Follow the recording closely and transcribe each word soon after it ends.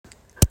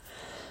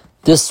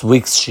This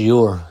week's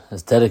shiur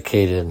is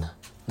dedicated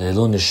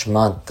Leilu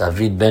Nishmat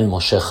David ben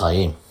Moshe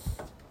Chaim.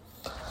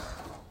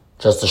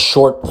 Just a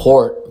short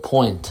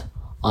point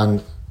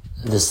on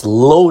this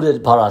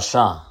loaded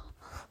Parsha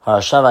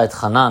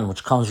Vaetchanan,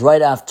 which comes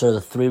right after the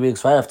 3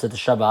 weeks, right after the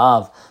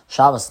Shabbat,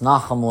 Shabbos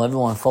Nachamu.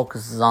 Everyone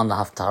focuses on the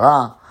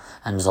Haftarah,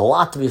 and there's a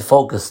lot to be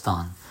focused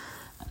on.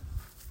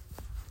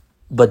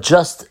 But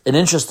just an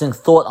interesting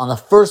thought on the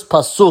first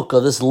pasuk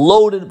of this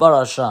loaded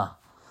Parsha.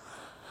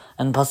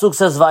 And pasuk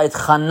says,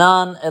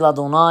 Vaetchanan el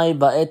Adonai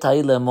ba'et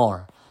ha'i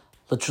lemor,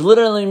 which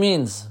literally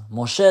means,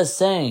 Moshe is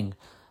saying,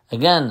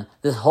 again,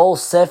 this whole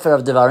Sefer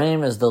of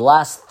Devarim is the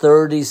last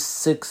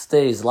 36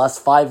 days,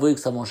 last 5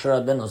 weeks of Moshe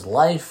Rabbeinu's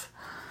life,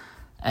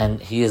 and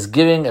he is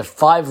giving a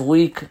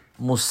 5-week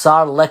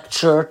Musar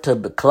lecture to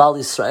Klal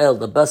Yisrael,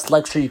 the best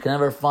lecture you can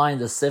ever find,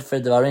 the Sefer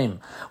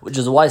Devarim, which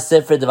is why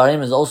Sefer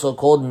Devarim is also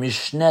called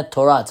Mishneh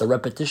Torah. It's a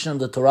repetition of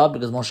the Torah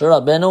because Moshe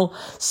Rabbeinu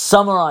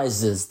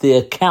summarizes the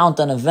account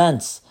and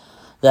events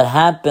that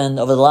happened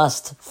over the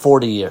last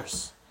 40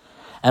 years.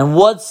 And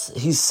what's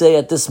he say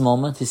at this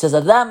moment? He says,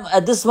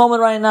 at this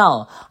moment right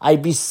now, I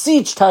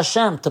beseeched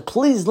Hashem to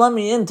please let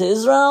me into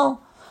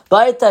Israel,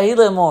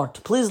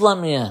 to please let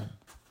me in.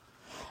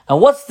 And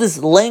what's this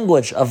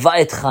language of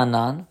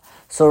Vaetchanan?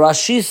 So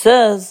Rashi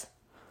says,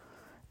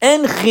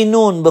 En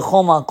chinun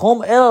b'chol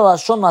makom ela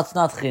lashon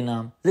matnat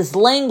chinam. This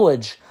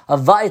language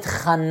of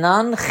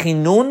Vaetchanan,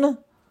 chinun,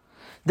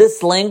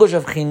 this language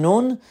of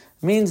chinun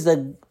means that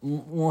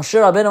Moshe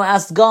Rabbeinu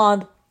asked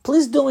God,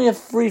 please do me a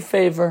free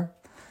favor.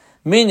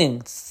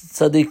 Meaning,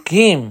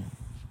 tzaddikim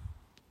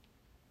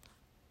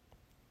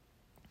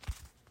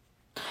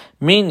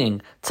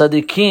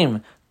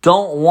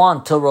don't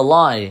want to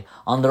rely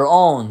on their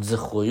own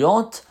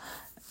zichuyot,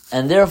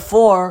 and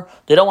therefore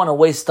they don't want to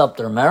waste up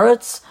their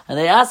merits, and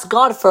they ask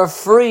God for a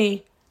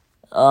freebie.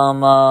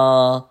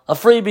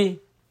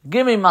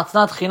 Give me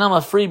matnat chinam,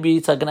 a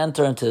freebie, so I can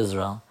enter into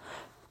Israel.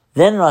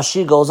 Then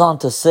Rashi goes on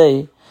to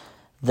say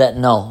that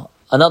no,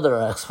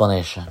 another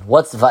explanation.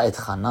 What's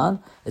Vaetchanan?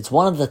 It's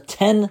one of the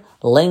 10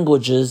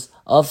 languages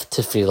of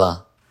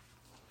Tefillah.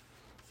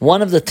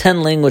 One of the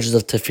 10 languages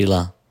of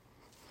Tefillah.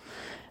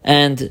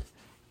 And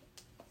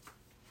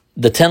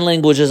the 10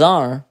 languages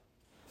are,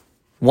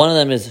 one of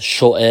them is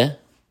Sho'eh,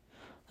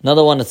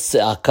 another one is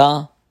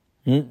Se'aka,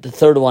 the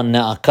third one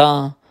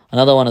Ne'aka,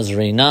 another one is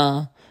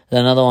Rina,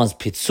 then another one is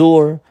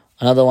Pitzur,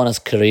 another one is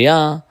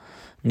Kriya,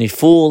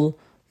 Niful,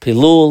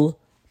 Pilul,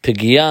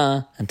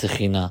 Pigiyah, and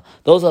Techina.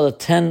 Those are the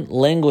 10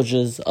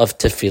 languages of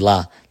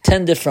Tefillah.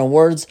 10 different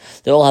words.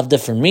 They all have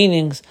different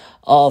meanings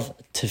of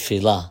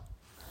Tefillah.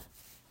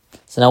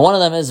 So now one of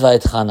them is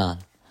Vaetchanan.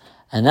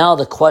 And now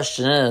the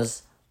question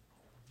is,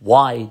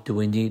 why do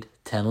we need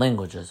 10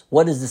 languages?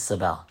 What is this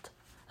about?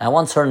 I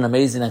once heard an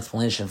amazing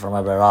explanation from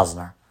Rabbi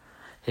Rosner.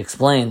 He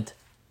explained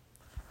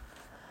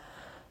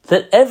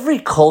that every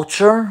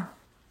culture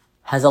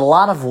has a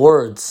lot of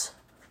words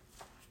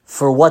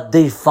for what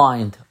they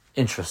find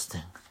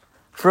interesting.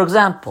 For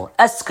example,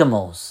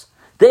 Eskimos,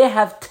 they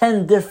have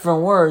 10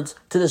 different words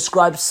to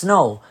describe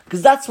snow,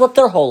 because that's what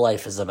their whole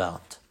life is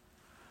about.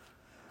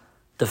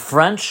 The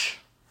French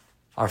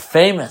are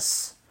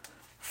famous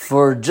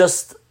for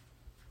just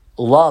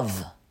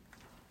love.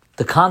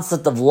 The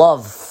concept of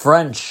love,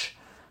 French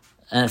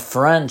and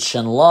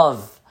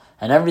love,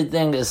 and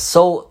everything is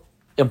so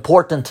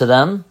important to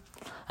them,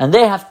 and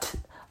they have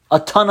a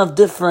ton of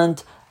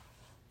different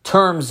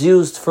terms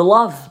used for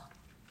love.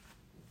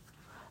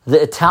 The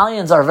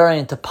Italians are very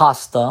into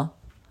pasta,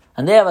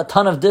 and they have a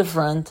ton of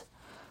different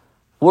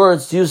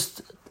words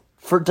used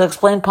to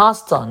explain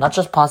pasta. Not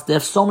just pasta, they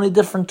have so many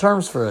different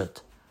terms for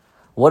it.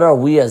 What are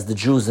we as the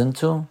Jews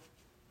into?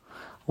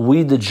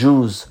 We, the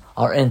Jews,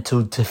 are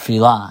into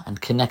tefillah and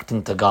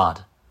connecting to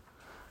God.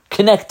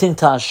 Connecting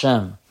to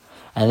Hashem.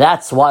 And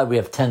that's why we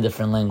have 10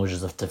 different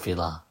languages of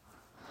tefillah.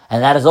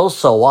 And that is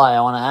also why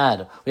I want to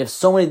add, we have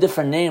so many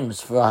different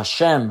names for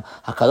Hashem,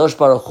 HaKadosh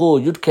Baruch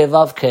Hu, Yud Kei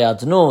Vav Kei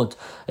Adnut,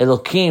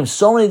 Elokim,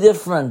 so many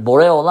different,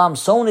 Borei Olam,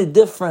 so many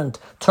different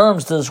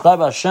terms to describe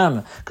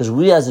Hashem, because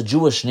we as a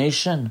Jewish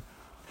nation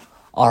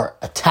are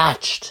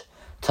attached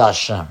to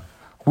Hashem.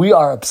 We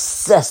are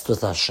obsessed with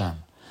Hashem.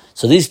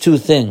 So these two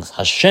things,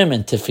 Hashem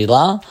and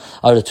Tefillah,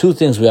 are the two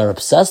things we are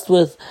obsessed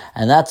with,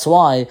 and that's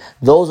why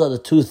those are the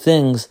two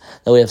things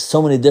that we have so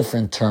many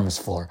different terms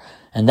for.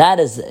 And that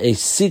is a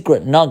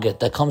secret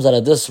nugget that comes out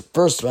of this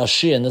first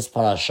Rashi in this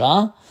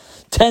parasha.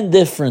 10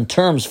 different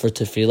terms for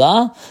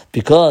tefillah,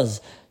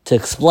 because to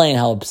explain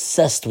how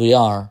obsessed we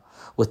are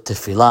with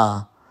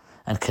tefillah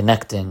and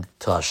connecting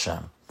to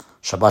Hashem.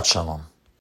 Shabbat Shalom.